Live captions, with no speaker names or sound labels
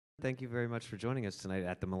Thank you very much for joining us tonight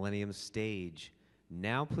at the Millennium stage.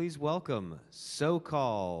 Now please welcome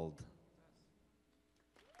Socalled.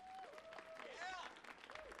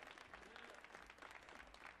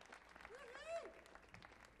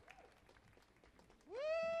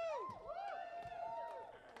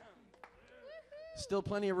 Still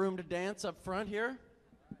plenty of room to dance up front here.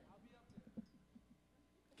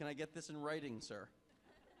 Can I get this in writing, sir?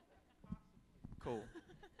 Cool.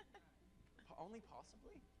 Only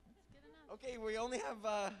possibly? That's good enough. Okay, we only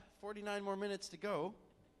have 49 more minutes to go.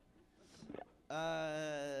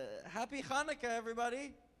 Happy Hanukkah,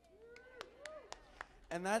 everybody.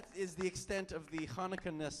 And that is the extent of the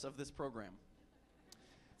Hanukkah-ness of this program.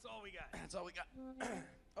 That's all we got. That's all we got.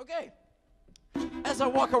 Okay. As I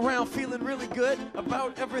walk around feeling really good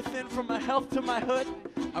about everything from my health to my hood,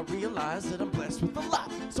 I realize that I'm blessed with a lot.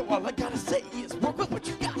 So all I gotta say is work with what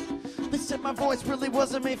you got. They said my voice really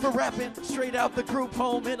wasn't made for rapping. Straight out the group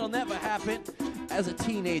home, it'll never happen. As a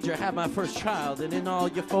teenager, had my first child, and in all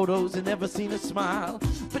your photos, you never seen a smile.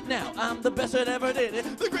 But now I'm the best that ever did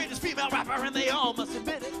it, the greatest female rapper, and they all must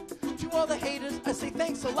admit it. To all the haters, I say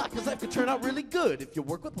thanks a lot, cause life can turn out really good if you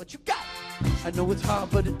work with what you got. I know it's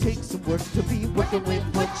hard, but it takes some work to be working with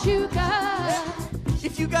what you got.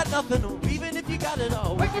 If you got nothing, or even if you got it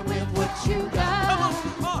all, working with what you got.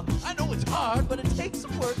 Come on, I know it's hard, but it takes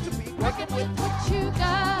some work to be working with what you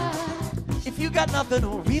got. If you got nothing,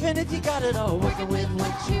 or even if you got it all, working with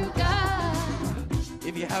what you got.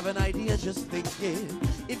 If you have an idea, just think it.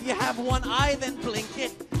 If you have one eye, then blink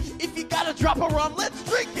it. If you got a drop of rum, let's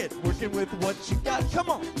drink it. Working with what you got, come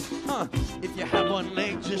on. If you have one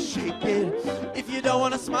leg, just shake it. If you don't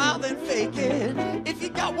want to smile, then fake it. If you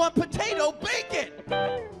got one potato, bake it.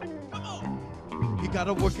 Come on. You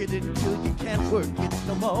gotta work it until you can't work it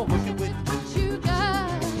no more. Working with what you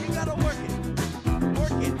got. You gotta work it.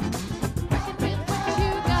 Work it. Working with what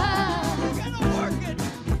you got. You gotta work it.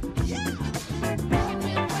 Yeah. Working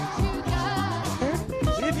with what you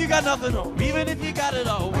got. If you got nothing, or even if you got it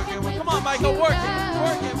all, working with. Come on, Michael, work it.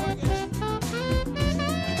 Work it. Work it.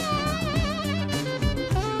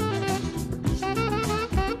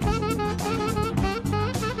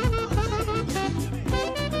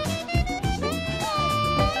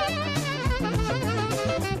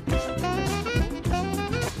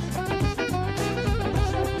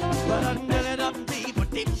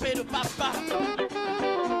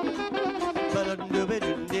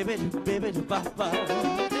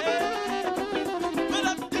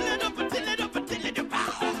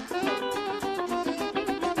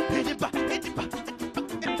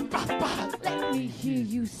 Let me hear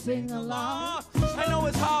you sing along. I know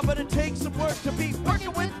it's hard, but it takes some work to be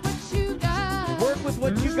working with what you got. Work with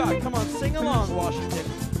what you got. Come on, sing along, Washington.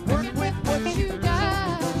 Work with what you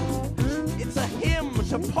got. It's a hymn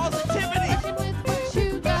to positivity. Working with what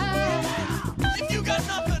you got. If you got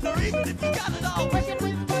nothing, or even if you got it all. Working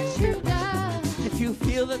with what you got. If you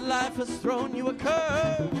feel that life has thrown you a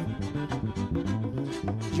curve,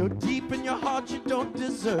 you're deep in your heart you don't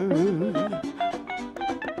deserve.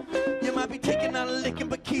 You might be taking a licking,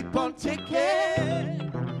 but keep on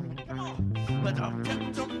ticking. Come on. But don't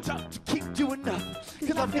keep doing nothing,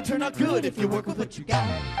 cause life can turn out good if you work with what you got.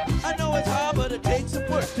 I know it's hard, but it takes some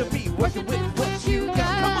work to be working with what you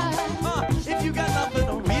got. Come on, if you got nothing,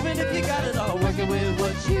 or even if you got it all, working with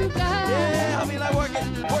what you got. Yeah, I'll be like, work it,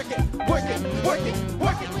 work it, work it, work it,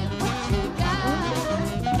 work it.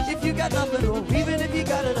 If you got nothing, or even if you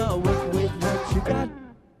got it all, work with what you got.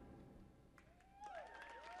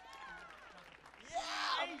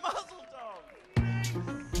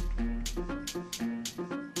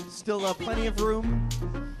 Still plenty of room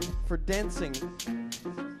for dancing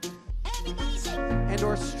and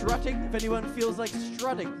or strutting, if anyone feels like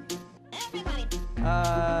strutting.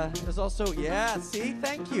 There's also, yeah, see,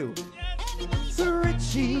 thank you.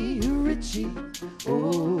 Richie, Richie,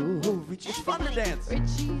 oh, Richie, it's fun to dance.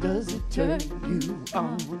 Richie, does it turn you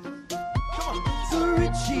on? Come on.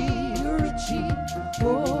 Richie, Richie,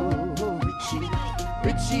 oh, Richie,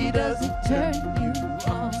 Richie, does it turn you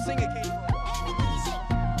on? Sing it, Kate.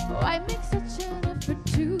 Why make such an effort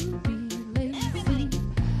to be lazy?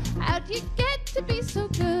 How'd you get to be so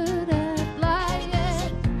good at lying?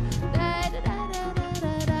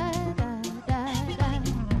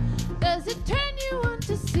 Does it turn you on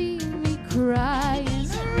to see me crying?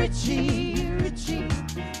 Richie, Richie,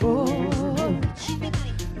 oh,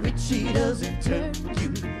 Richie, Richie, does it turn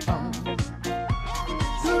you on?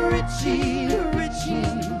 Richie, Richie,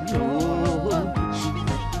 oh,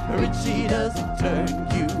 Richie, does it turn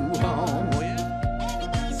you on?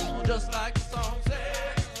 Just like the song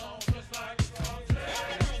says, just like the song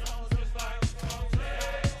says, just like the song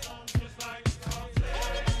says, just like the song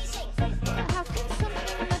says.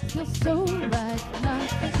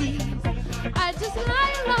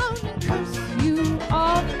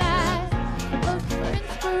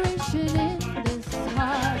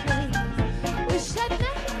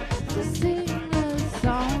 to sing a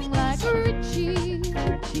song like Richie,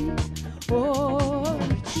 Richie, oh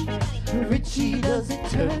Richie, Richie, does it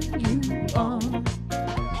turn you on?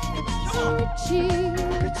 Richie,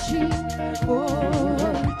 Richie, oh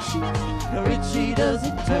Richie, Richie, does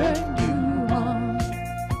it turn you on?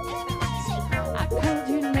 I called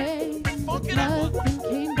your name, nothing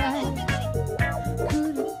came back.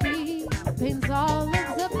 Could it be pain's all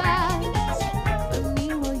it's about? I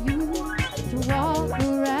mean, will you to walk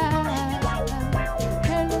around?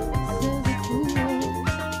 Hello, says a fool.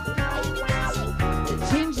 To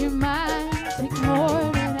change your mind, take more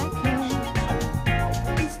than I can.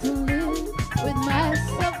 Used to live with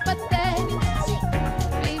myself, but then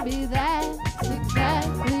maybe that's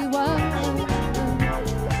exactly what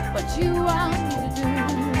you want me to do.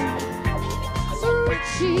 So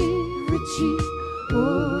Richie, Richie, oh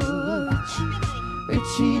Richie,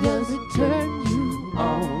 Richie, does it turn you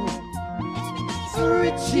on?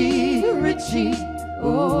 Richie, Richie,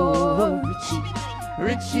 oh Richie,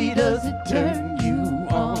 Richie, does it turn you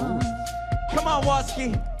on? Come on,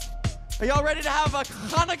 Watsky. Are y'all ready to have a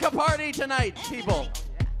Hanukkah party tonight, people?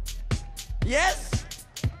 Yes?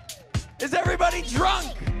 Is everybody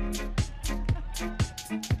drunk?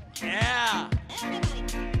 Yeah.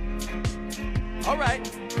 All right.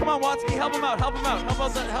 Come on, Watsky. Help him out. Help him out.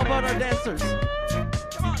 Help out our dancers.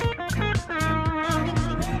 Come on.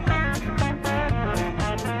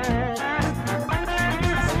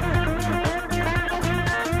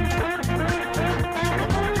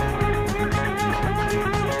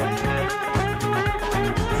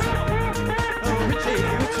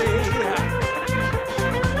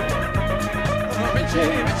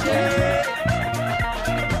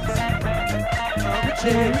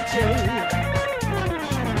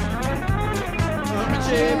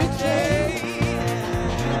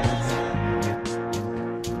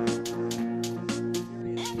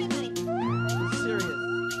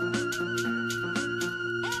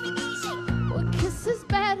 Well, kiss is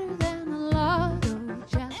better than a lotto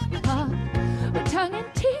jackpot. With tongue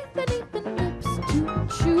and teeth and even lips to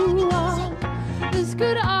chew on. This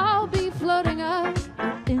could all be floating up,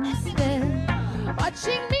 but instead,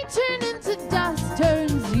 watching me turn into dust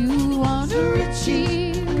turns you on.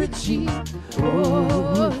 Richie, Richie,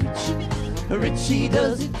 oh Richie, Richie,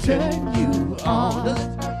 does it turn you on?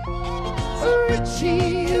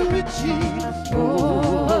 Richie, Richie,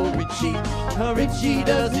 oh Richie, Richie,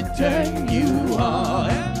 does it turn you on?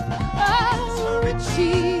 Oh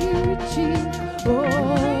Richie, Richie, oh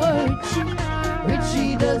Richie,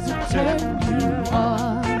 Richie, does it turn you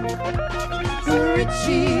on?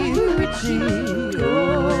 Richie, Richie,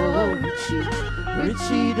 oh Richie,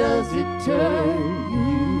 Richie, does it turn you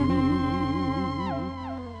on?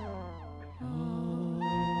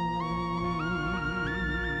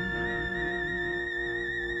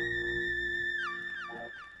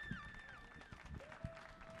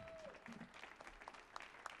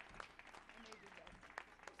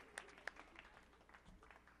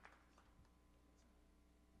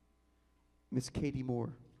 Miss Katie Moore.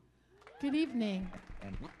 Good evening.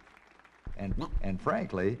 And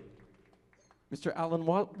frankly, Mr. Alan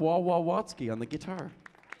Watsky on the guitar.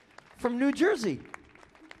 From New Jersey.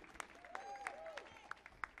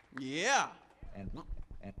 Yeah.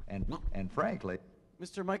 and frankly,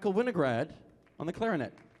 Mr. Michael Winograd on the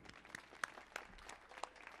clarinet.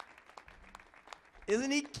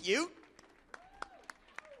 Isn't he cute?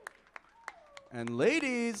 And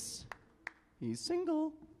ladies, he's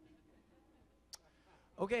single.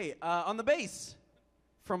 Okay, on the bass,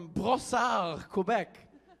 from Brossard, Quebec.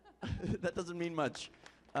 That doesn't mean much,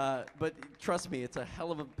 but trust me, it's a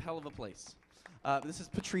hell of a place. This is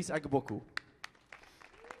Patrice Agaboku.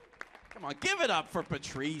 Come on, give it up for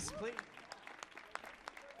Patrice, please.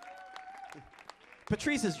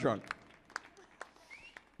 Patrice is drunk.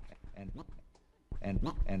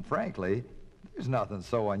 and frankly, there's nothing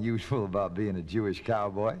so unusual about being a Jewish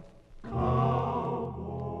cowboy.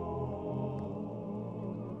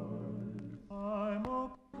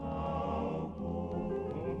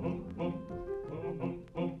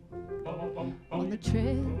 On the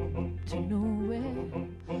trail to nowhere,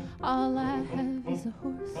 all I have is a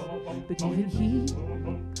horse, but even he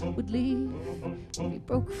would leave if he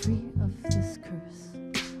broke free of this curse.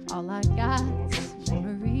 All I got's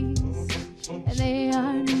memories, and they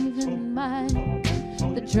aren't even mine.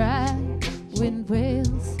 The dry wind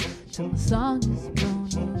wails till my song is blown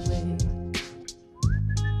away.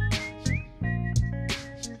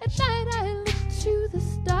 At night I look to the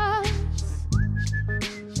stars.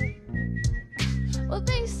 Well,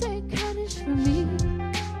 they say cottage for me.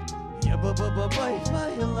 Yeah, bye,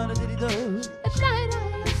 a lot of diddy do. At night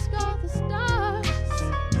I ask all the stars.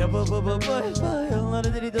 Yeah,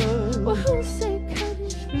 Well, who say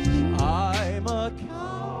Kurdish for me? I'm a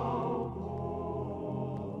cowboy.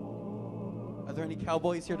 Are there any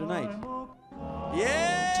cowboys here tonight?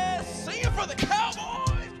 Yes! Sing it for the cowboys!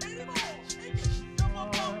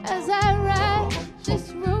 As I ride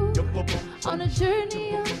this road on a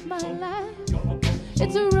journey of my life,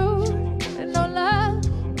 it's a road and no love.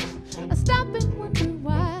 I stop and wonder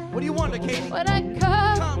why. What do you wonder, Katie? When I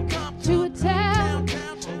come to a town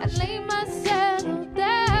and lay my saddle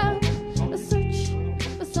down, I search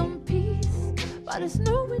for some peace, but it's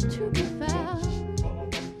nowhere to be found.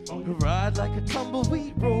 Ride like a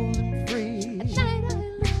tumbleweed rolling free. At night I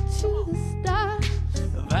look to the stars.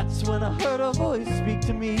 That's when I heard a voice speak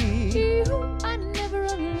to me. You are never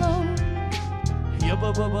alone. Yeah,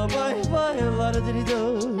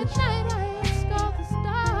 la-da-diddy-do. At night I ask all the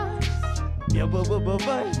stars. Yeah,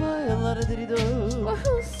 la-da-diddy-do. Well,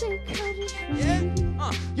 who say Kurdish for Yeah. me?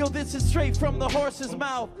 Yo, this is straight from the horse's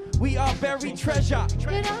mouth. We are buried treasure.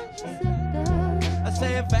 Get on yourself. I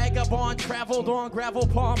say a vagabond traveled on gravel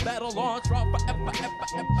palm battle on rock forever, ever, ever,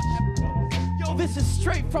 ever. Yo, this is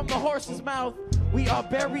straight from the horse's mouth. We are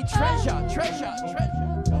buried treasure, treasure,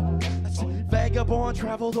 treasure. I say, vagabond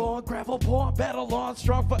traveled on gravel palm battle on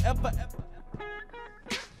strong forever, ever.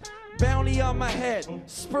 Bounty on my head,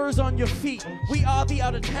 spurs on your feet. We are the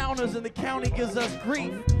out-of-towners and the county gives us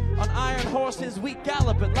grief. On iron horses we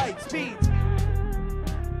gallop at light speeds.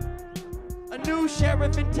 A new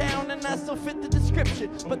sheriff in town and I still fit the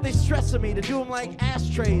description. But they stress me to do them like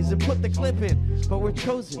ashtrays and put the clip in. But we're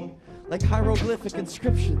chosen like hieroglyphic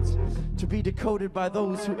inscriptions to be decoded by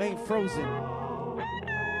those who ain't frozen.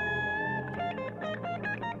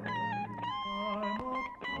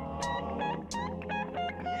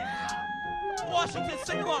 Washington,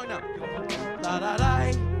 sing along now. La da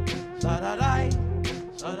da, la da da,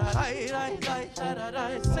 la da da, la da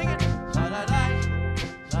da, sing it. La da da,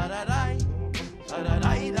 la da da, la da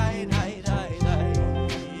da,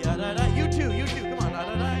 la da da. You too, come on. La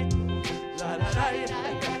da da, la da da.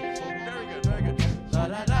 Very good, very good. La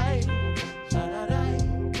da da, la da da,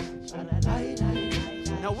 la da da.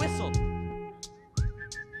 Now whistle.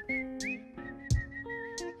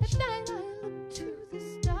 At night I look to the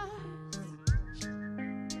stars.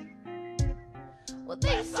 Well,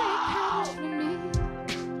 they say Kurdish for me.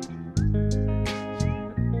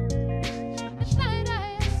 At night I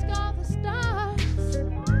ask all the stars.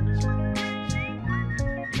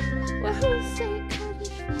 Well, who say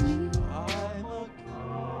Kurdish for me?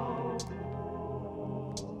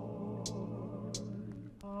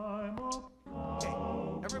 I'm a okay,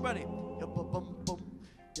 everybody. Yup-a-bum-bum,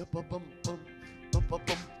 yup-a-bum-bum,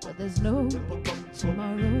 yup-a-bum. But there's no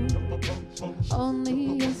tomorrow,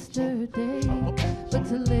 only yesterday. But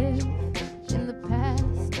to live in the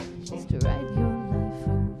past is to write your life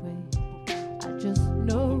away. I just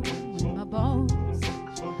know in my bones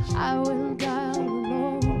I will die all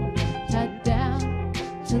alone, tied down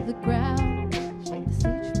to the ground like the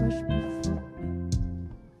sagebrush before me.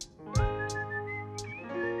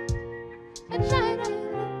 At night I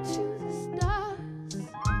look to the stars.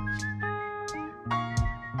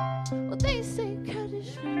 Well, they say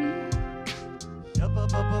Kurdish for me.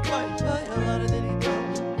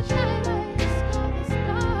 Yup-a-bum-bum-bum-bum-bum-bum-bum-bum. At night I ask all the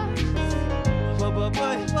stars.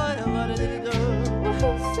 Bum-bum-bum-bum-bum-bum-bum-bum. Well, who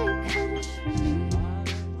say Kurdish for me?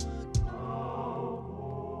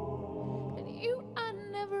 And you are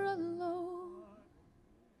never alone.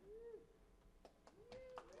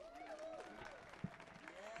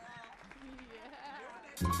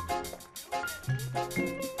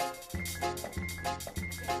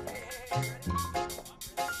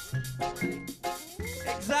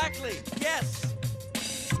 Exactly. Yes.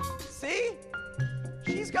 See?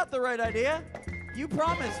 She's got the right idea. You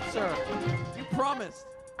promised, sir. You promised.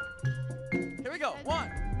 Here we go.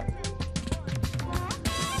 One.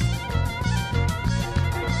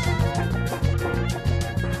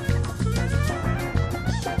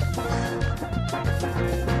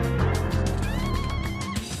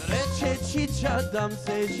 Reče čiča dam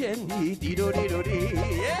se ženi, di-do-di-do-di,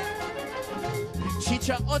 yeah.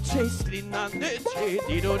 Čiča oče skrina neče,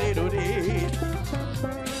 di-do-di-do-di.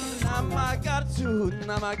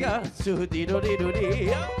 Namagarcu, di-do-di-do-di.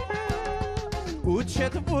 U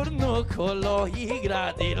četvrno kolo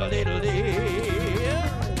igra, di-do-di-do-di.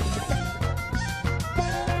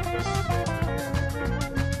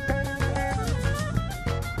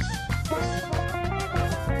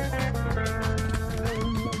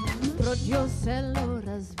 Prodio selo,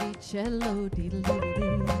 razvi čelo,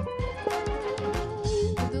 di-do-di-do-di.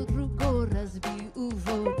 Do drugo razvi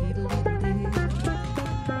uvo, di-do-di-do-di.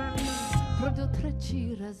 Prodio treće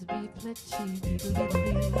pleci, razbi pleci,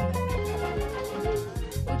 diddly-dee.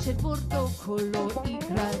 Uče tvrdo kolo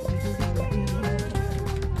igra, diddly-dee.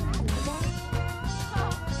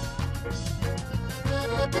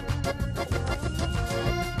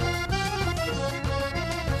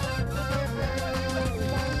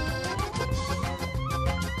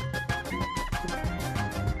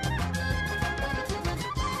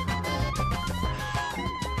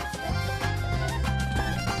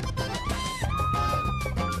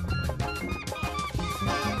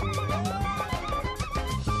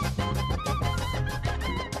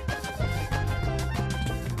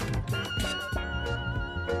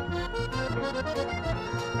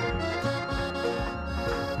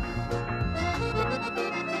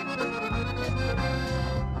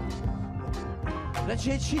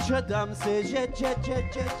 Ciccia dam se jet jet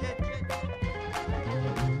jet jet jet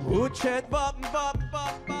Uchet bop bop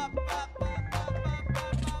bop bop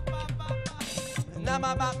na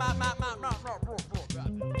ma ma ma ma ma ma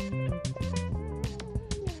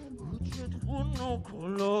Uchet uno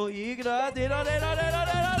colo igra de la de la de la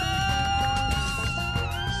de la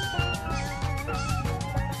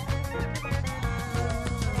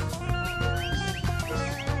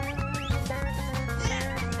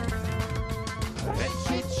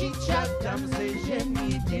Ciccia dam se geni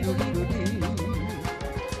diddly-dee.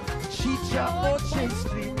 Ciccia oce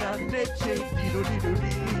strina nece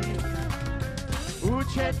diddly-dee.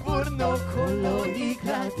 Uchet urno kolo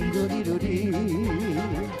igra diddly-dee.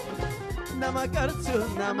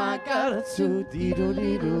 Namagarzu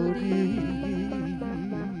diddly-dee.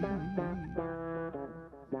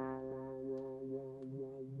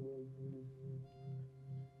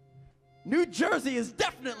 New Jersey is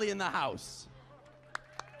definitely in the house.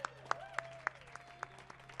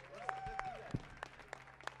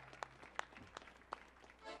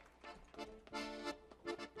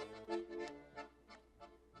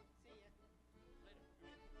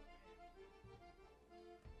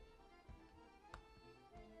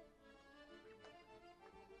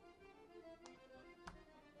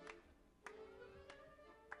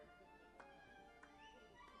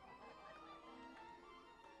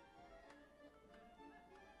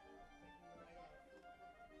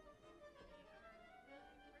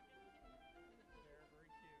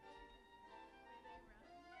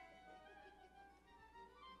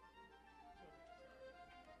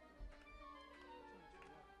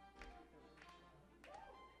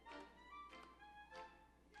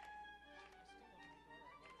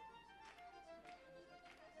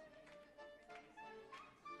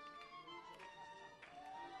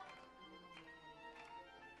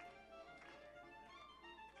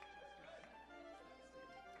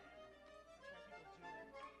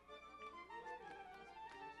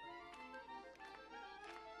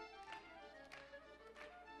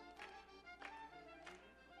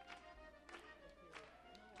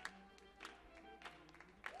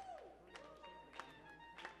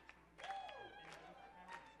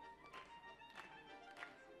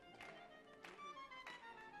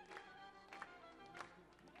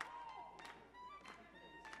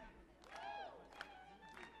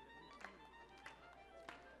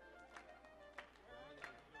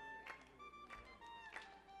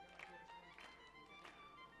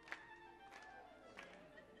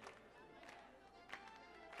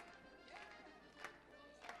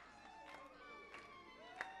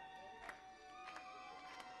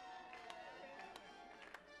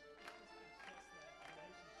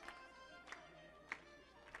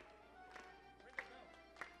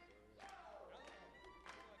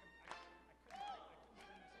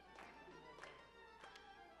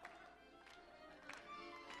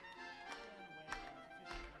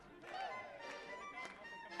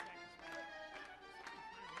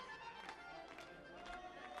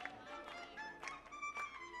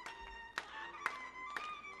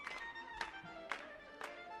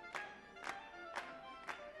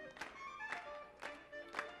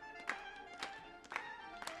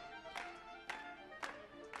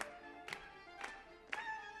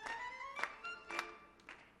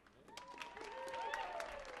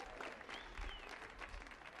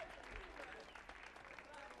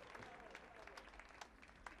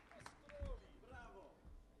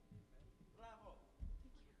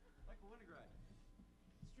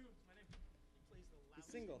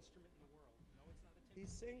 Single. Instrument in the world. No, it's not a tenor.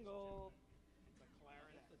 He's single. It's a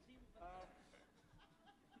clarinet.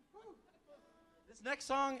 This next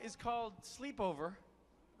song is called Sleepover.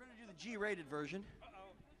 We're going to do the G-rated version.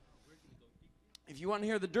 If you want to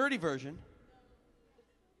hear the dirty version,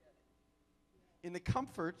 in the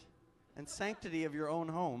comfort and sanctity of your own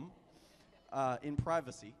home, in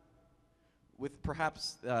privacy, with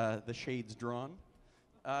perhaps the shades drawn,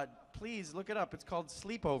 Please look it up. It's called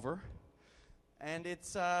Sleepover. And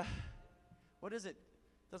it's, what is it?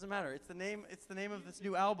 Doesn't matter. It's the name of this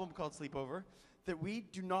new album called Sleepover that we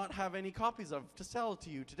do not have any copies of to sell to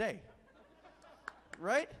you today.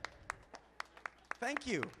 Right? Thank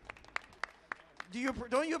you.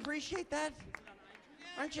 Don't you appreciate that?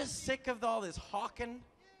 Aren't you sick of all this hawking?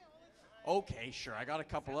 Okay, sure. I got a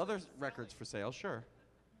couple other records for sale, sure.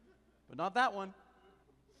 But not that one.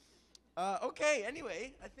 Okay,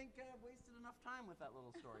 anyway, I think I've wasted enough time with that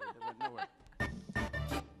little story that went nowhere.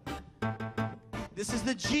 This is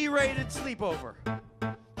the G-rated Sleepover.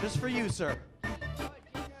 Just for you, sir.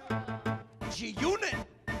 G-Unit!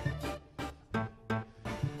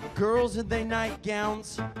 Girls in their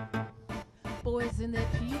nightgowns. Boys in their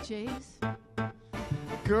PJs.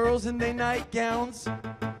 Girls in their nightgowns.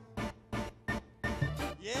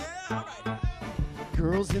 Yeah, all right.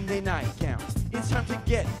 Girls in their nightgowns. It's time to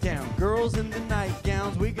get down. Girls in the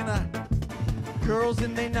nightgowns. Girls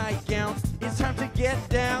in their nightgowns. It's time to get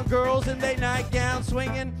down. Girls in their nightgowns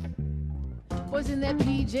swinging. Boys in their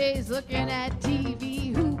PJs looking at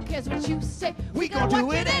TV. Who cares what you say? We gon'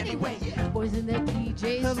 do it anyway. Yeah. Boys in their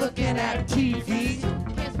PJs Looking at TV.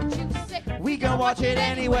 Who cares what you say? We gon' watch it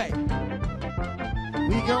anyway.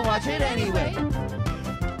 We gon' watch it anyway.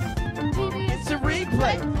 TV It's a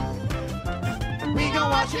replay. We gon'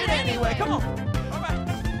 watch it anyway. Come on. All right.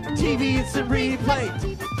 TV, it's a replay.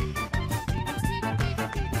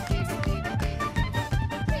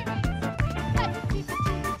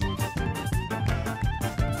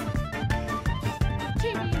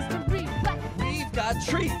 We've got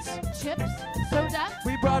treats. Chips, soda,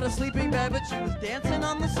 We brought a sleeping bag, but she was dancing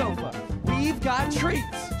on the sofa. We've got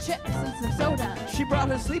treats. chips, and some soda. She brought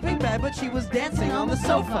her sleeping bag, but she was dancing on the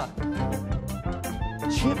sofa.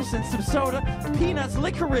 Chips and some soda, peanuts,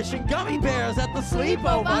 licorice, and gummy bears at the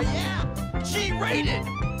sleepover. Yeah, G-rated.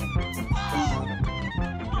 Oh.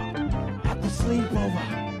 At the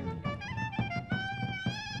sleepover.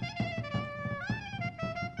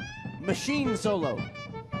 Machine solo.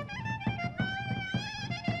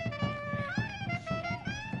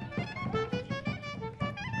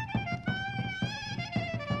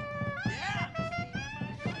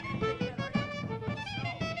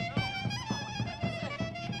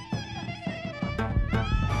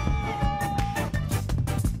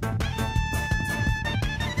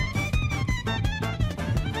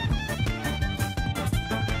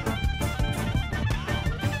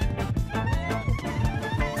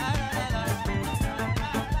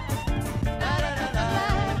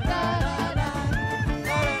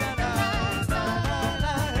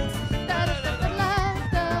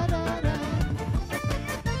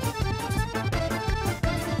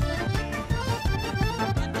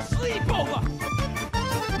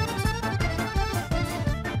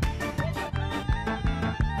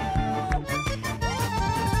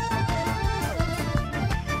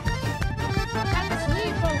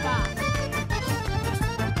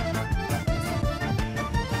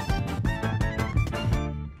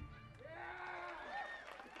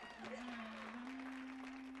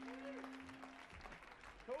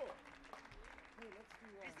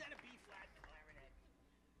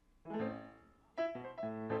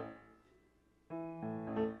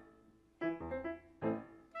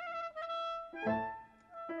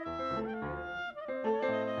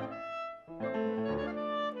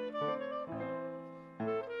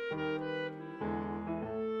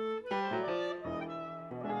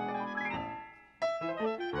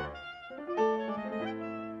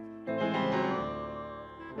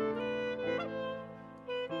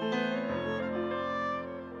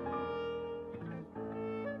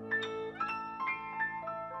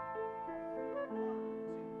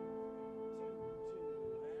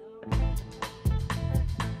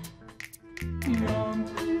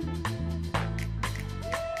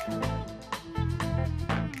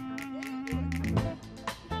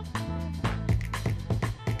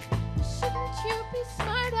 Shouldn't you be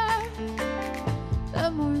smarter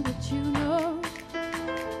the more that you know?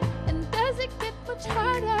 And does it get much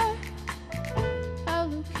harder? How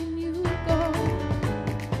low can you go?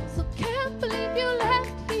 So can't believe you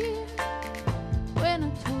left here when I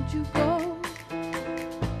told you go.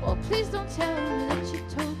 Well, please don't tell me that you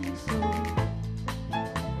told me so.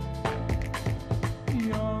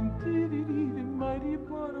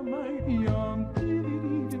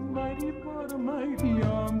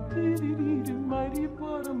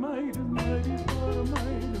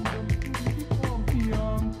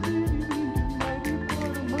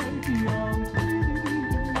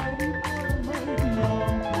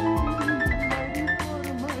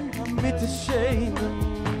 Mit der Schäden.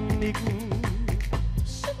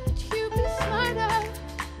 Shouldn't you be smarter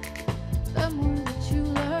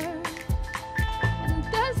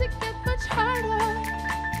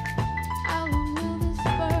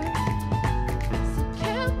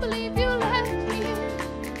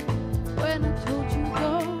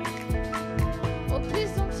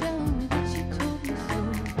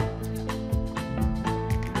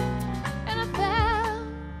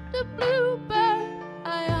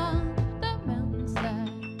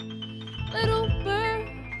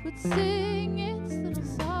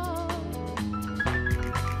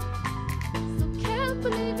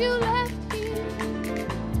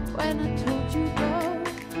told you go.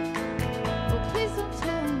 Oh, please don't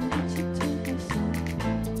tell me that you told me so.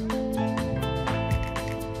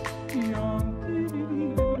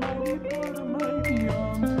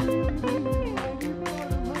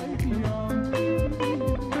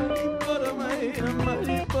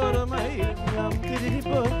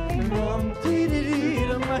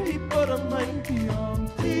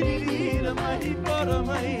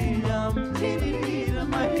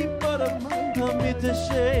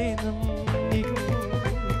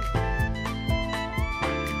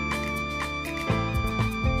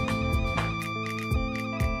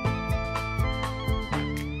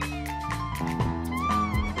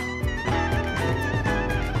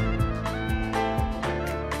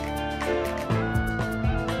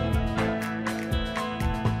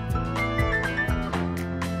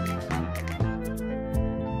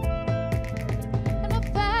 And I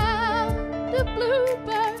found a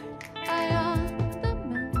bluebird high on the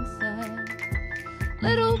mountainside.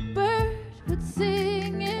 Little bird would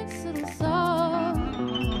sing its little song.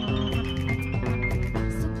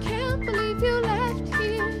 So can't believe you left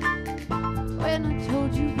here when I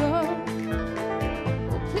told you go.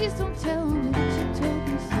 Oh, please don't tell me that you told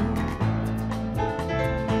me so.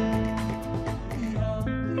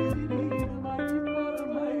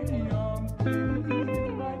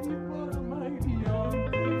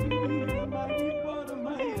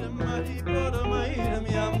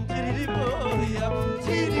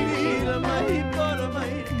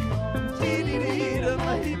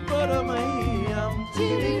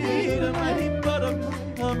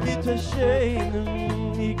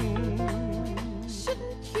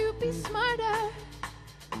 Shouldn't you be smarter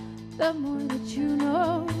the more that you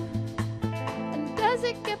know? And does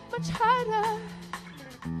it get much harder?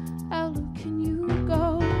 How low can you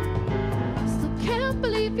go? Still can't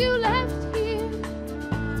believe you left here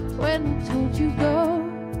when I told you go.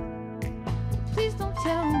 Please don't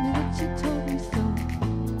tell me that you told me so.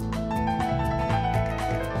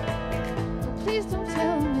 Please don't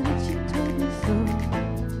tell me that you told me so.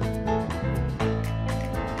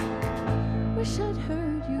 Wish I'd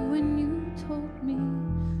heard you when you told me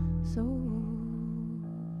so.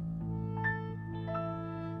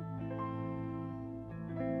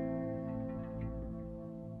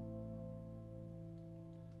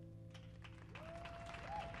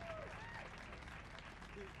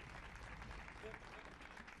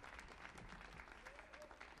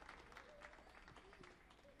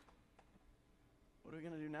 What are we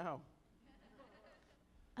gonna do now?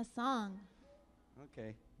 A song.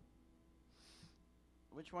 Okay.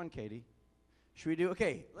 Which one, Katie? Should we do?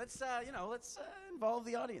 Okay, let's involve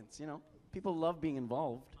the audience. You know, people love being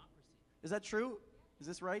involved. Is that true? Is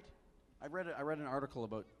this right? I read an article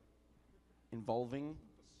about involving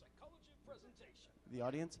the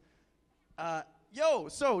audience.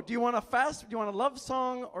 So do you want a love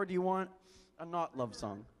song or do you want a not love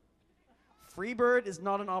song? Freebird is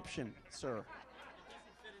not an option, sir.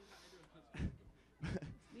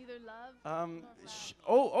 Neither love.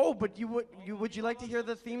 But would you like to hear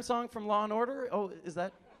the theme song from Law and Order? Oh, is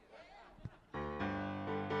that?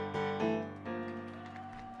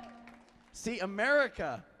 See,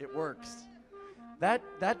 America, it works. That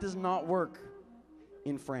does not work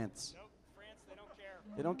in France. Nope, France, they don't care.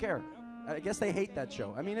 They don't care. I guess they hate that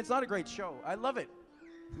show. I mean, it's not a great show. I love it.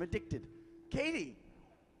 I'm addicted. Katie,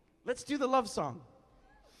 let's do the love song.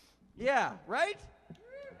 Yeah, right?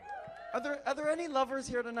 Are there any lovers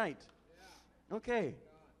here tonight? Okay,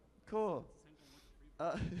 cool.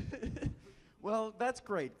 Well, that's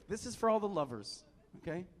great. This is for all the lovers,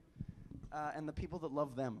 okay? And the people that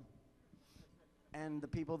love them. And the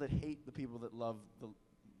people that hate the people that love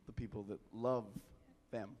the people that love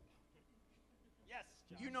them. Yes,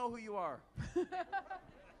 John. You know who you are.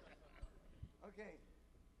 Okay.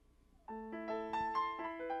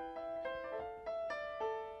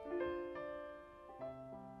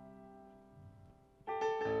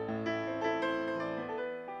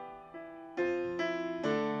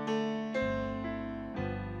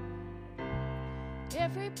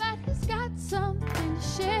 Everybody's got something to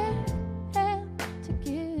share and to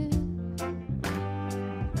give.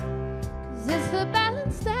 'Cause it's the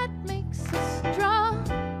balance that makes us strong.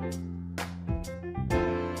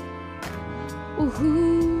 Well,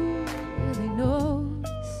 who really knows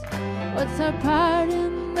what's our part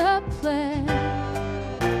in the plan?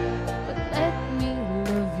 But let me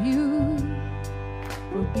love you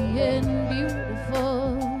for being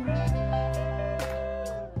beautiful.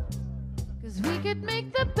 We could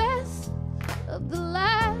make the best of the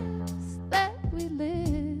lives that we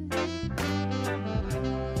live,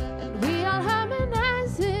 and we all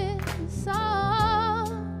harmonize in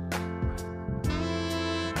song.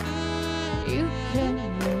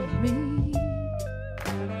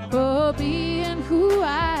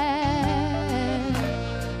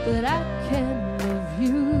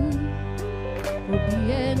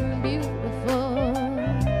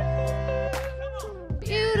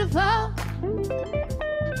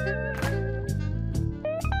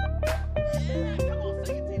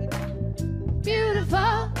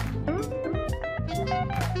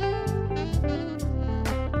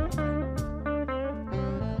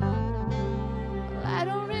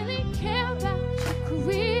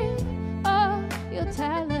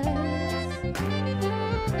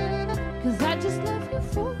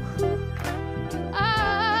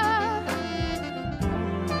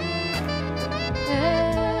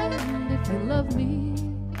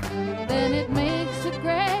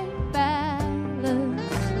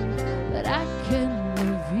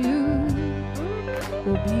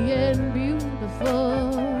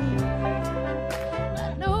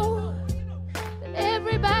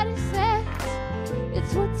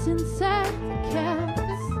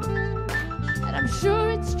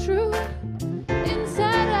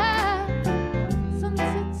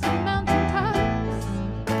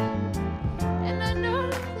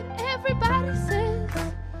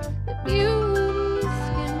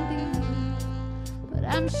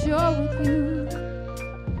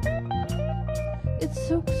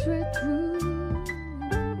 it through.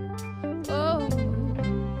 Oh,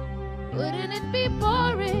 wouldn't it be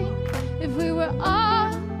boring if we were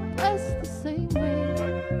all dressed the same way?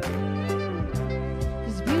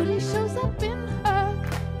 'Cause beauty shows up in her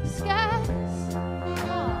disguise.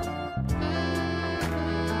 Oh,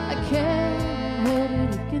 I can't hold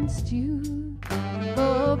it against you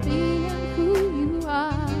for being who you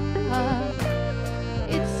are.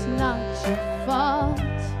 It's not your fault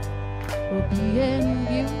for being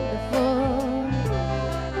beautiful.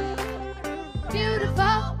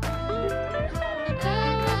 Beautiful.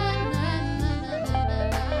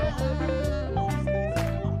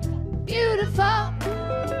 Beautiful.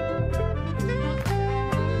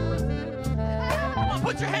 Come on,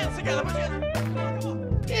 put your hands together. Put your hands.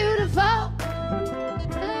 Beautiful.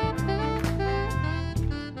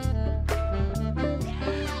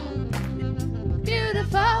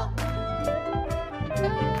 Beautiful.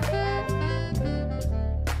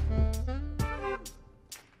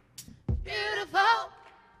 Beautiful.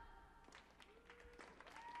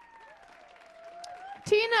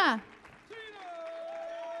 Tina.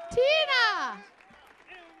 Tina.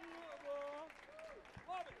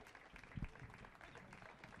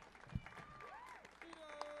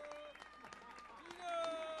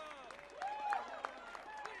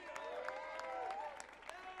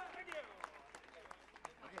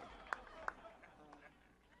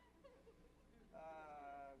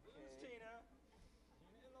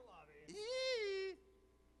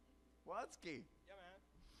 Watsky.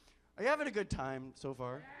 Are you having a good time so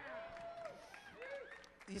far?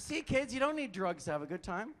 You see, kids, you don't need drugs to have a good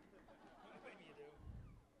time.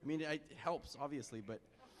 I mean, it helps, obviously, but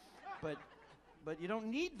you don't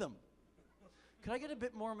need them. Could I get a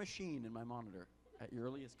bit more machine in my monitor at your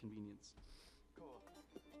earliest convenience? Cool.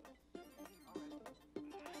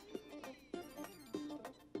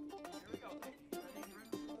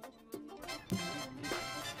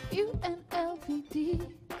 UNLVD.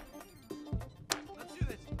 Let's do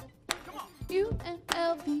this. Come on.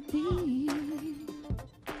 UNLVD.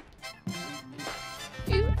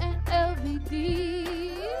 UNLVD.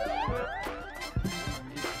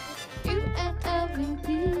 UNLVD.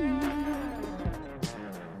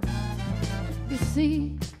 You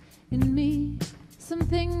see in me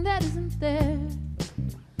something that isn't there.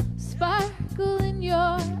 Sparkle in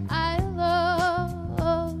your eye,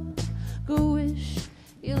 love. Go wish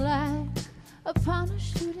you like upon a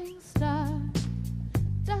shooting star.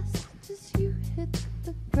 Just as you hit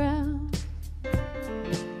the ground,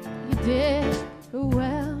 you did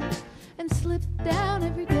well and slip down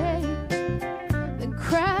every day, then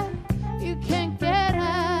cry you can't get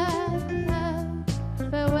out.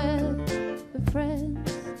 Farewell, the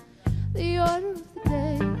friends, the order of the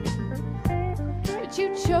day, but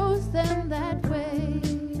you chose them that way.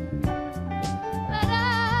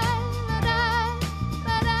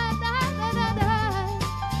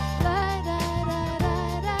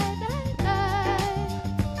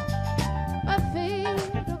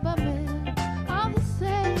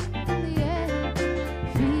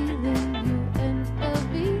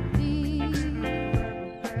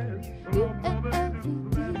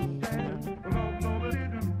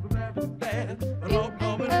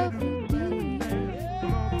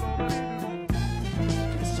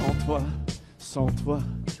 Sans toi,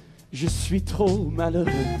 je suis trop malheureux.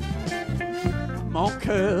 Mon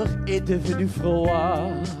cœur est devenu froid.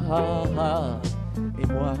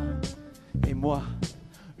 Et moi,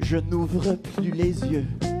 je n'ouvre plus les yeux.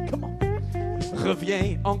 Comment?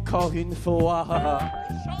 Reviens encore une fois.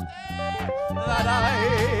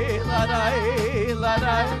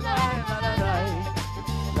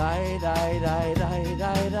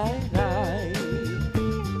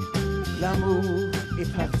 L'amour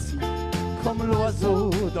est parti comme l'oiseau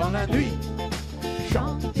dans la nuit.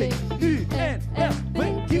 Chantez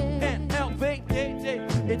UNLVD.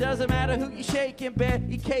 It doesn't matter who you shake in bed,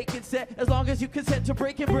 eat cake and set, as long as you consent to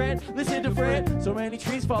breaking bread. Listen to Fred, so many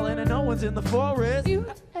trees falling and no one's in the forest. I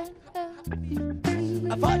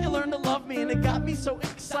thought you learned to love me and it got me so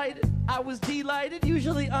excited. I was delighted,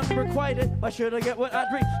 usually unrequited. Why should I get what I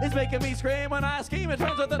drink? It's making me scream when I scheme. It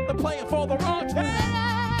turns out that they're playing for the wrong team.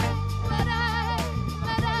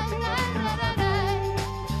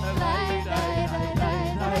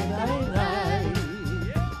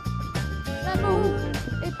 L'amour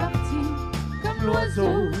est parti comme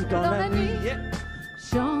l'oiseau dans la nuit.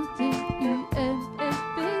 Chantez UNLVD.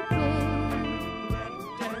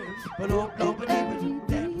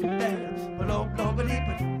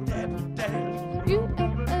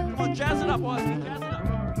 Come on, jazz it up, Austin. Jazz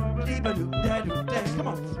it up. Come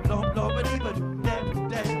on.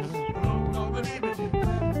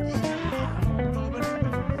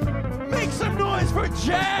 for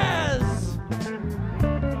jazz.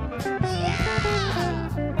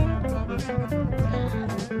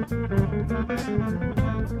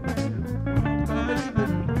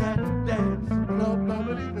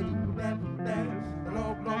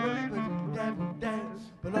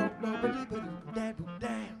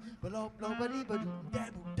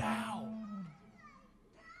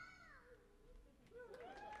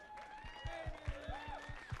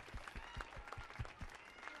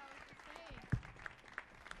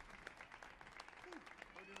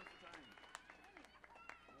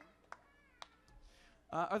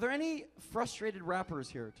 Are there any frustrated rappers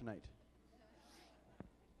here tonight?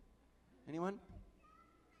 Anyone?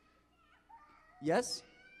 Yes?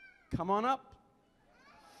 Come on up.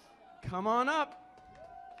 Come on up.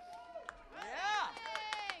 Yeah.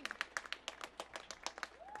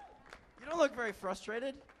 You don't look very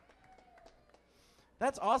frustrated.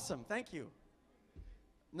 That's awesome. Thank you.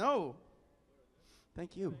 No.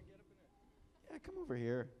 Thank you. Yeah, come over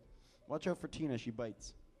here. Watch out for Tina. She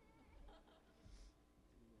bites.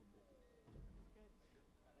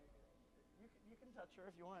 You can touch her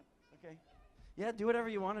if you want. Okay. Yeah, do whatever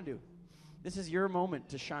you want to do. This is your moment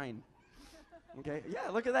to shine. Okay. Yeah,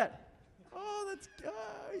 look at that. Oh, that's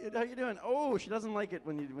how you doing? Oh, she doesn't like it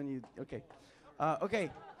when you. Okay. Okay.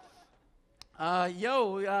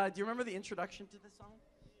 Yo, do you remember the introduction to this song?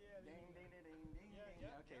 Yeah. Ding, ding, ding, ding, ding, ding.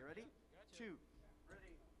 Okay, ready? Gotcha. 2.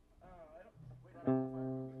 Ready? I don't.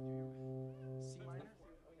 C minor.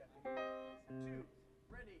 Oh yeah. 2.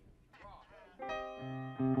 Ready? Rock.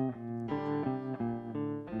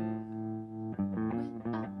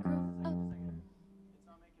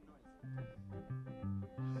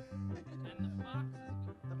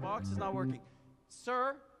 Box is not working.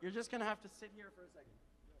 Sir, you're just going to have to sit here for a second.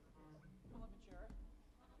 Pull up a chair.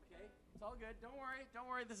 Okay, it's all good. Don't worry. Don't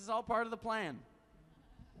worry. This is all part of the plan.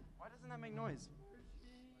 Why doesn't that make noise?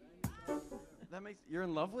 That makes you're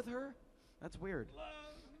in love with her? That's weird.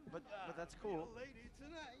 But that's cool. Lady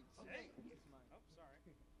tonight. Okay. Oh,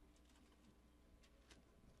 sorry.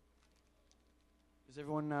 Does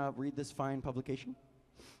everyone read this fine publication?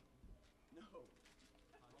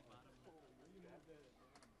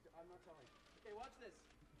 Okay, watch this.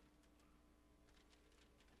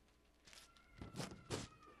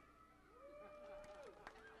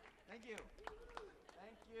 Thank you.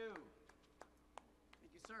 Thank you.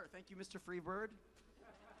 Thank you, sir. Thank you, Mr. Freebird. You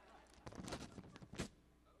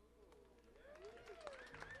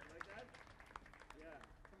like that? Yeah.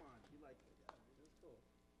 Come on. You like it. Yeah. That's cool.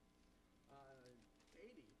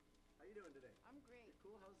 Katie, how you doing today? I'm great.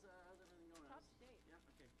 Cool. How's everything going? Top state. Yeah.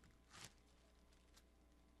 Okay.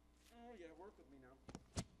 Oh yeah, work with me now. It's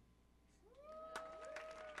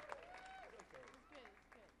good. It's good.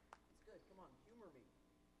 It's good. Come on, humor me.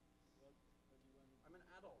 I'm an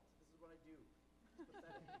adult. This is what I do. It's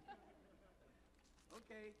pathetic.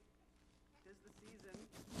 Okay. 'Tis the season.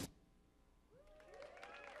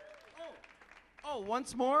 Oh. Oh,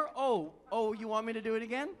 once more? Oh. Oh, you want me to do it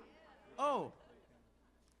again? Oh.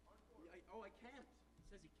 I can't.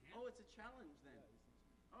 Says he can't. Oh, it's a challenge then.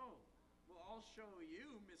 Oh. Well, I'll show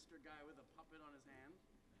you, Mr. Guy with a puppet on his hand.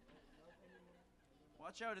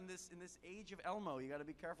 Watch out in this age of Elmo. You got to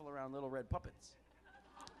be careful around little red puppets.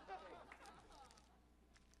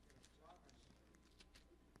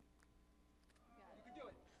 You can do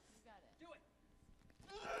it. You got it. Do it.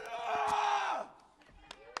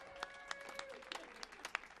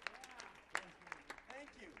 Thank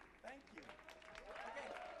you. Thank you. Okay.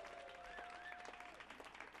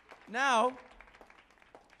 Now.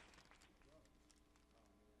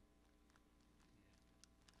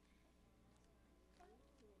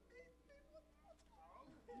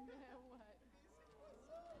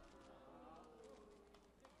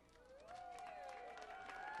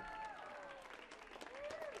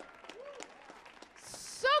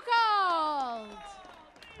 Socalled.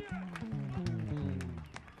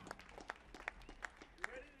 You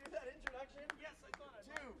ready to do that introduction? Yes, I thought I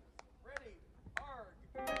 2. Ready. Arg.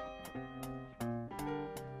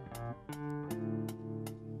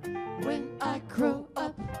 When I grow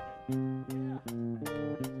up,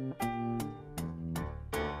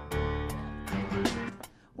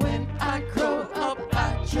 when I grow up,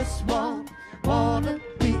 I just wanna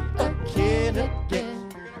be a kid again.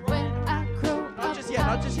 When I grow up, Not just yet.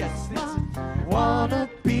 Not just yet. wanna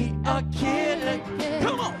be a kid again.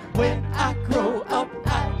 Come on. When I grow up,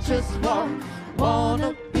 I just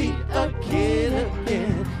wanna be a kid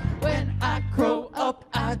again. When I grow up,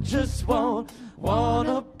 I just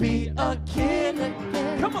wanna be a kid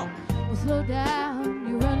again. Come on. Well, slow down,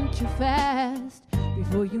 you run too fast.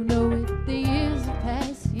 Before you know it, the years have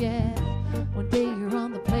passed, yeah. One day you're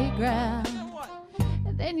on the playground. You know what?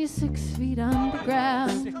 you're 6 feet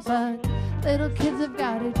underground. But little kids have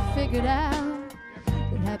got it figured out.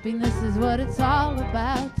 That happiness is what it's all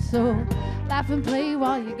about. So laugh and play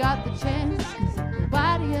while you got the chance, 'cause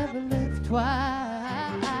nobody ever lived twice.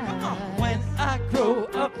 When I grow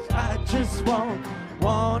up, I just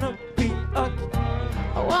wanna be a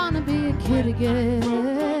I wanna be a kid again.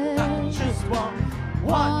 I just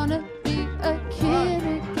Wanna be a kid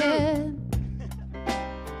again.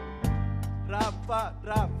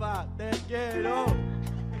 Rafa, te quiero.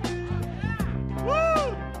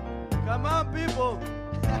 Woo! Come on, people.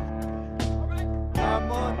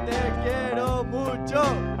 Come on, te quiero mucho.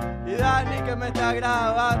 Y Dani que me está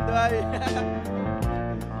grabando ahí.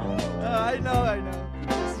 I know.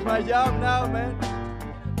 This is my job now, man.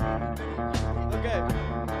 Okay.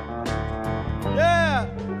 Yeah.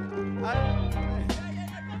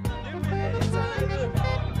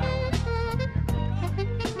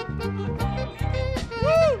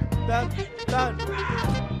 Woo! Done.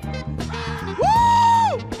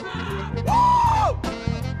 Woo! Woo!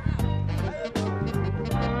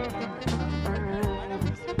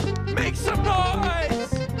 Make some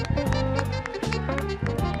noise!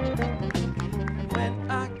 When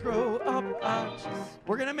I grow up,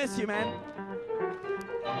 we're gonna miss you, man.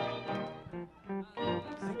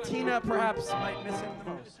 Tina perhaps might miss him the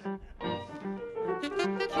most.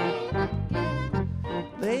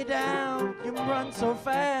 Lay down, you run so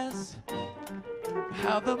fast.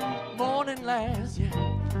 How the morning lasts, yeah.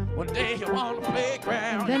 One day you're on the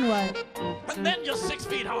playground. Then what? And then you're 6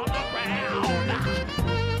 feet on the ground.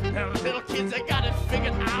 And the little kids, they got it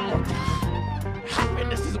figured out.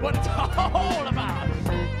 Happiness is what it's all about.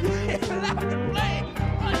 Laugh and play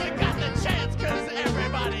while you got the chance, 'cause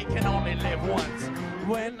everybody can only live once.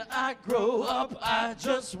 When I grow up, I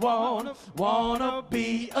just wanna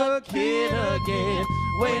be a kid again.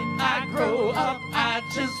 When I grow up, I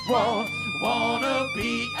just wanna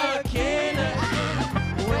be a kid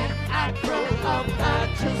again. When I grow up, I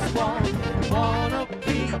just wanna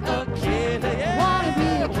be a kid again. Wanna be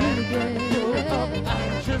a kid again.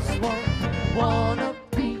 I just wanna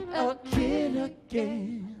be a kid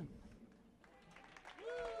again.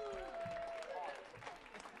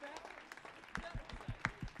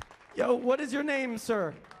 Yo, what is your name,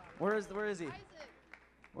 sir? Where is he? Isaac.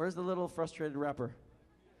 Where's the little frustrated rapper?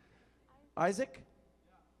 Isaac?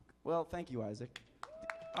 Well, thank you, Isaac.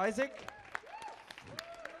 Isaac?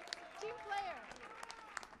 Team player.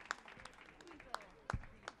 Team.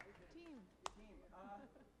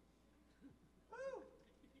 Woo!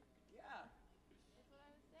 Yeah.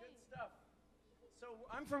 Good stuff. So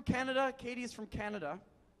I'm from Canada. Katie is from Canada.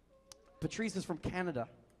 Patrice is from Canada.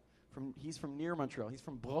 He's from near Montreal. He's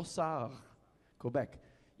from Brossard, Quebec.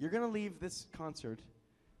 You're going to leave this concert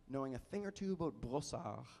knowing a thing or two about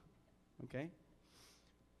Brossard, okay?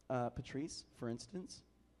 Patrice, for instance,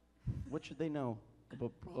 what should they know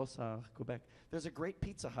about Brossard, Quebec? There's a great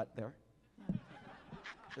Pizza Hut there.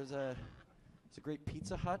 There's a great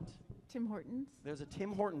Pizza Hut. Tim Hortons. There's a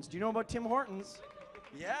Tim Hortons. Do you know about Tim Hortons?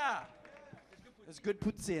 Yeah. There's good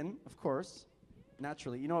poutine, of course,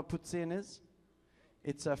 naturally. You know what poutine is?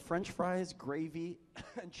 It's French fries, gravy,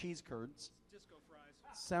 and cheese curds. Disco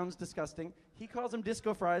fries. Sounds disgusting. He calls them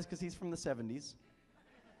disco fries because he's from the 70s.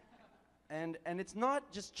 And it's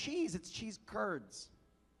not just cheese, it's cheese curds.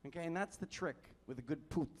 Okay, and that's the trick with a good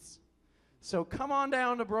poots. So come on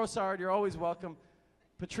down to Brossard, you're always welcome.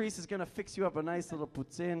 Patrice is gonna fix you up a nice little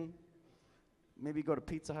poutine. Maybe go to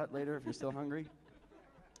Pizza Hut later if you're still hungry.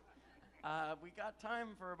 We got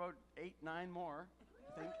time for about 8, 9 more,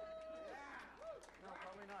 I think. No,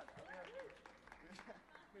 probably not.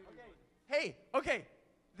 Okay.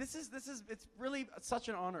 It's really such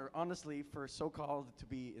an honor, honestly, for Socalled to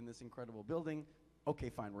be in this incredible building. Okay,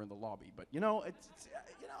 fine, we're in the lobby, but you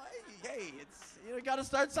got to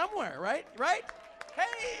start somewhere, right? Right?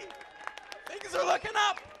 Hey, things are looking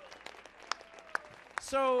up.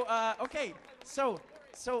 So, okay, so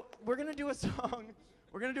we're gonna do a song.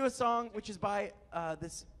 We're gonna do a song which is by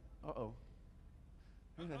this. Uh-oh.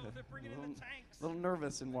 They're bringing in the tanks. A little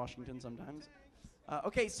nervous in Washington sometimes.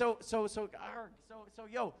 Okay,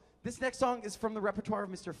 yo, this next song is from the repertoire of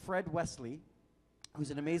Mr. Fred Wesley,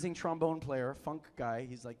 who's an amazing trombone player, funk guy.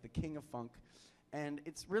 He's like the king of funk, and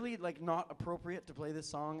it's really like not appropriate to play this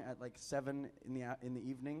song at like 7 in the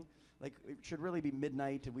evening. Like it should really be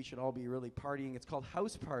midnight, and we should all be really partying. It's called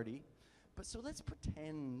House Party, but so let's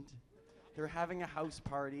pretend they're having a house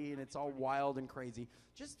party and it's all wild and crazy.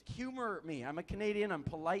 Just humor me. I'm a Canadian. I'm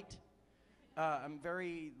polite. I'm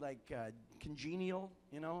very congenial.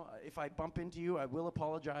 You know, if I bump into you, I will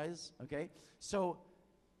apologize. Okay. So,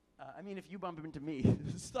 if you bump into me,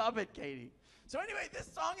 stop it, Katie. So anyway, this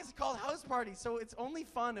song is called House Party, so it's only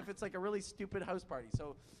fun if it's like a really stupid house party.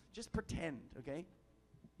 So just pretend, okay?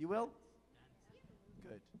 You will?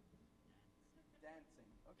 Good. Dancing.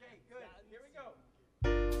 Okay, good. Here we go.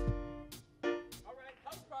 All right,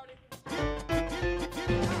 house party.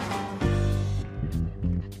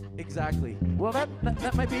 Exactly. Well,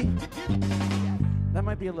 that might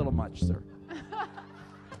be a little much, sir. I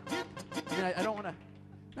mean, I don't want to.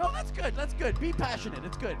 No, that's good. That's good. Be passionate.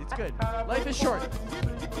 It's good. It's good. Life is short.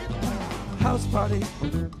 House party.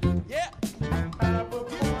 Yeah.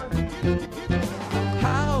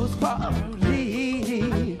 House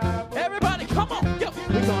party. Everybody, come on. Yo.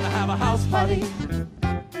 We're gonna have a house party.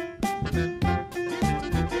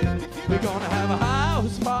 We're gonna have a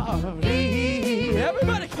house party.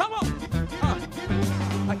 Everybody, come on.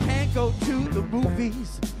 I can't go to the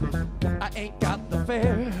movies. I ain't got the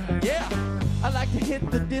fare. Yeah. I like to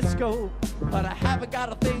hit the disco, but I haven't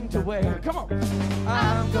got a thing to wear. Come on.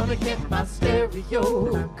 I'm gonna get my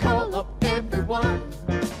stereo, call up everyone.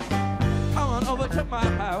 Come on over to my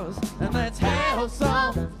house and let's have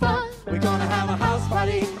some fun. We're gonna have a house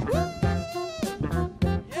party.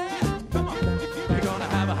 Yeah, come on. We're gonna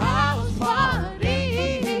have a house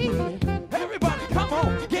party. Everybody, come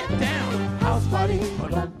on, get down. House party.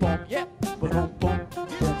 Ba-dum-bum, yeah. Ba-dum-bum.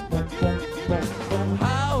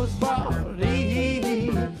 House party.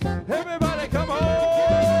 Everybody come on.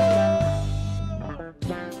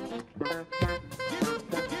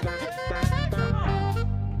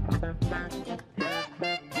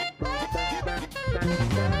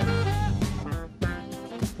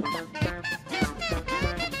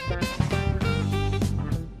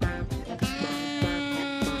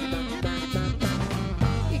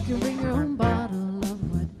 You can bring your own bottle of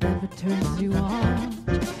whatever turns you on.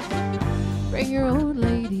 Bring your own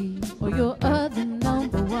lady or your other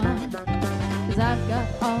number one. 'Cause I've got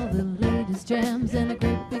all the latest jams and a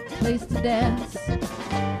great big place to dance.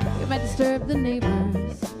 You might disturb the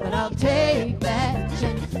neighbors, but I'll take that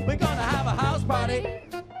chance. We're gonna have a house party.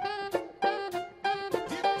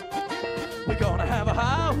 We're gonna have a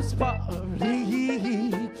house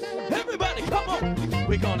party. Everybody, come on.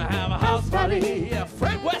 We're gonna have a house party. Yeah,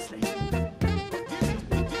 Fred Wesley.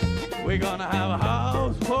 We're gonna have a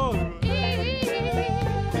house party.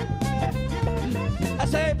 I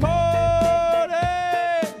say party.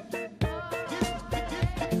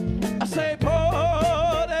 I say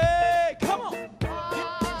party. Come on.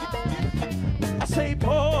 I say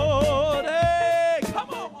party. Come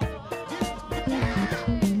on.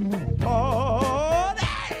 Party.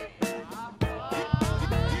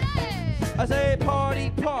 I say party,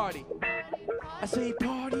 party. I say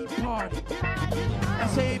party, party. I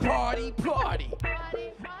say party, party.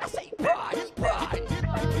 I say party, party.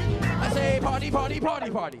 I say party, party, party,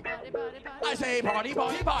 party. I say party,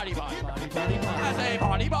 party, party, party. I say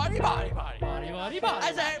party, party, party, party.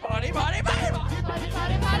 I say party, party, party, party.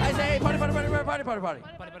 I say party, party, party, party, party, party.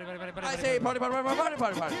 I say party, party, party, party,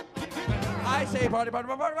 party, party. I say party, party,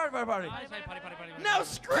 party, party, party, party. Now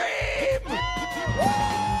scream!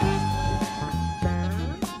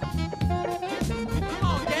 Come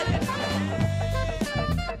on, get it.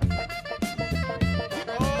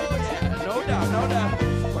 Oh yeah, no doubt, no doubt.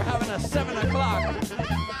 We're having a 7 o'clock.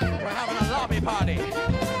 We're having a lobby party.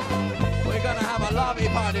 We're gonna have a lobby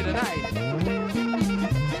party tonight.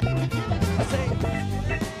 I say,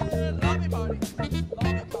 lobby party.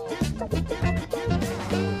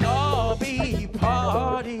 Lobby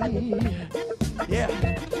party. Yeah,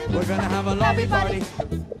 we're gonna have a lobby party.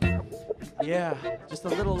 Yeah, just a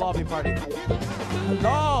little lobby party.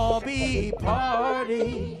 Lobby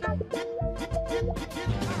party.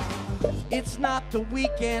 It's not the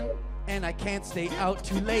weekend, and I can't stay out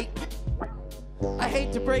too late. I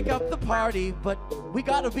hate to break up the party, but we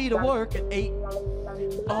gotta be to work at 8.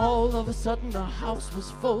 All of a sudden, the house was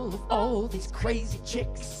full of all these crazy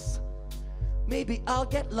chicks. Maybe I'll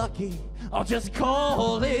get lucky. I'll just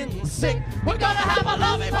call in sick. We're gonna have a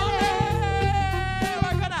lobby party.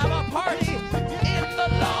 We're gonna have a party in the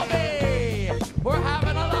lobby. We're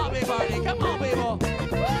having a lobby party. Come on, people.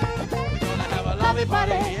 We're gonna have a lobby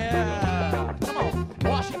party. Yeah. Come on,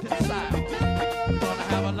 Washington style. We're gonna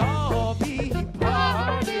have a lobby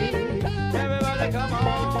party. Everybody, come on.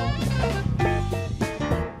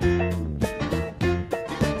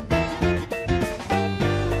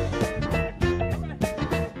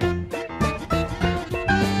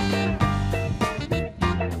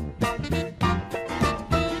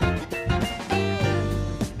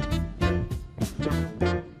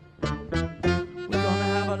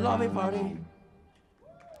 Lobby party.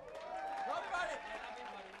 Lobby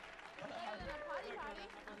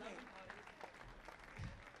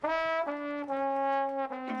party.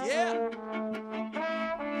 Yeah.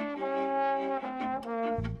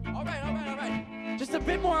 All right. Just a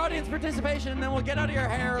bit more audience participation, and then we'll get out of your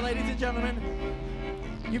hair, ladies and gentlemen.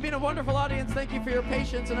 You've been a wonderful audience. Thank you for your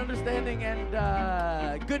patience and understanding and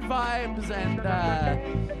good vibes and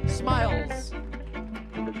smiles.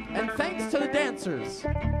 And thanks to the dancers.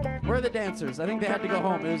 Where are the dancers? I think they had to go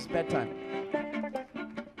home. It was bedtime.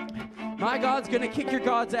 My God's gonna kick your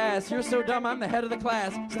God's ass. You're so dumb, I'm the head of the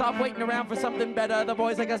class. Stop waiting around for something better. The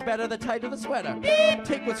boys like us better, the tighter the sweater.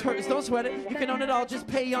 Take what's hers, don't sweat it. You can own it all, just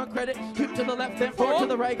pay on credit. Two to the left, then four to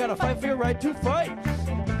the right. Gotta fight for your right to fight.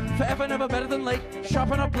 Forever, never better than late.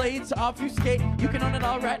 Sharpen up blades to obfuscate. You can own it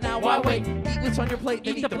all right now, why wait? Eat what's on your plate,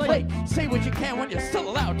 then eat the plate. Say what you can when you're still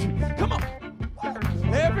allowed to. Come on.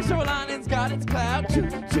 Every silver lining's got its cloud. Choo,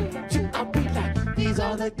 choo, choo. I'll be like, these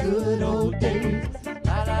are the good old days.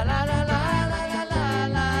 La la la la la la la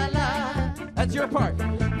la la. That's your part.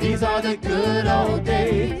 These are the good old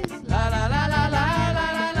days. La la la la la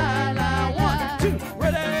la la la. 1, 2,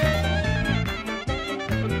 ready.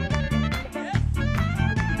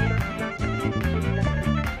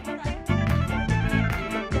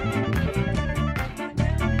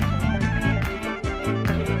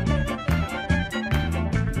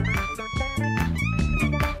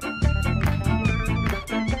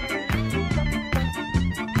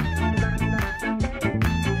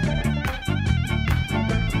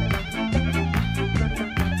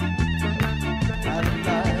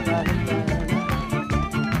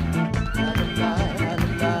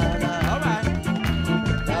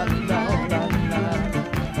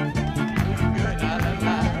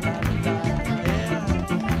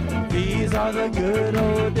 The good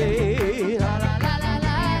old days. La, la, la, la,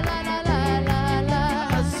 la, la, la, la,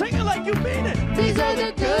 la. Sing it like you mean it. These are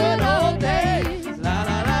the good old days. La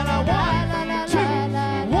la la la.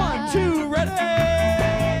 1, 2, ready.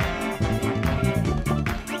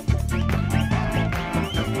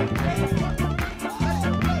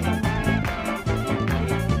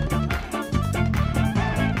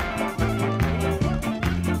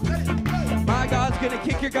 My God's gonna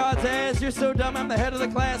kick your God's ass. You're so dumb, I'm the head of the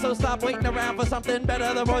class. So stop waiting around for something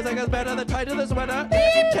better. The boys like us better, the tighter the sweater.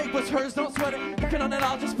 Take what's hers, don't sweat it. You can own it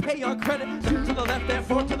all, just pay on credit. 2 to the left, then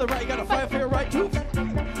 4 to the right. Gotta fight for your right to.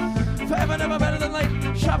 Forever, never better than late.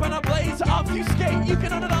 Sharpen up blades to obfuscate. You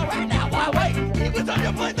can own it all right now, why wait? Eat what's on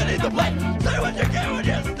your plate, then eat the plate. Say what you can when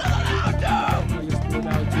you're still allowed to.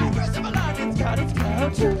 Every silver lining's got its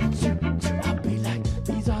cloud. Choo, choo, choo. I'll be like,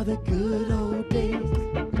 these are the good old days.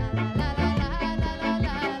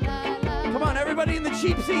 Come on, everybody in the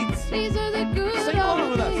cheap seats. These are the good Sing along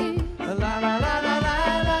old with us. days. La la la la la la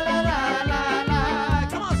la la la la.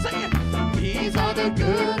 Come on, sing it. These are the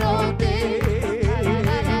good old days.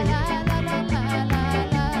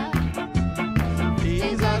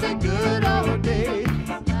 These are the good old days.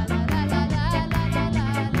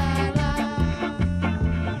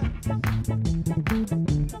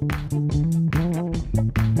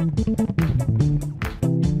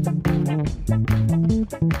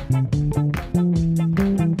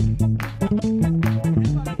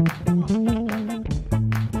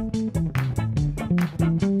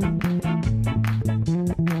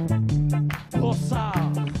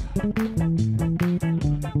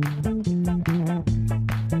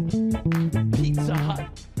 Pizza Hut.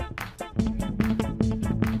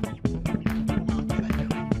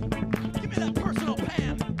 Give me that personal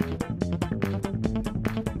pan.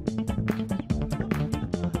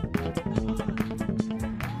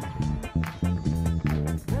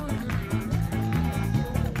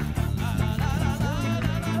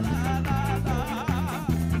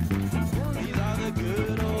 These are the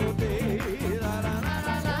good old days. La la la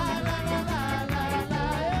la la la la la la.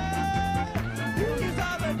 These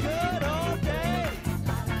are the good old days.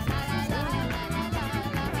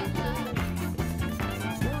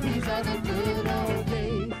 These are the good old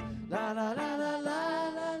days. La la la la la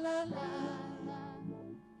la la la.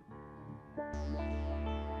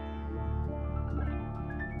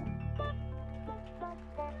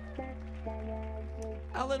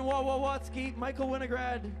 Alan Wawawatsky, Michael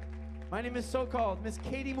Winograd. My name is Socalled. Miss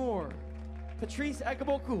Katie Moore. Patrice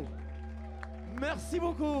Ekaboku. Merci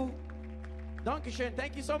beaucoup. Dankeschön.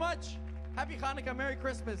 Thank you so much. Happy Hanukkah. Merry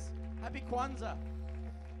Christmas. Happy Kwanzaa.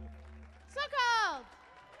 Socalled.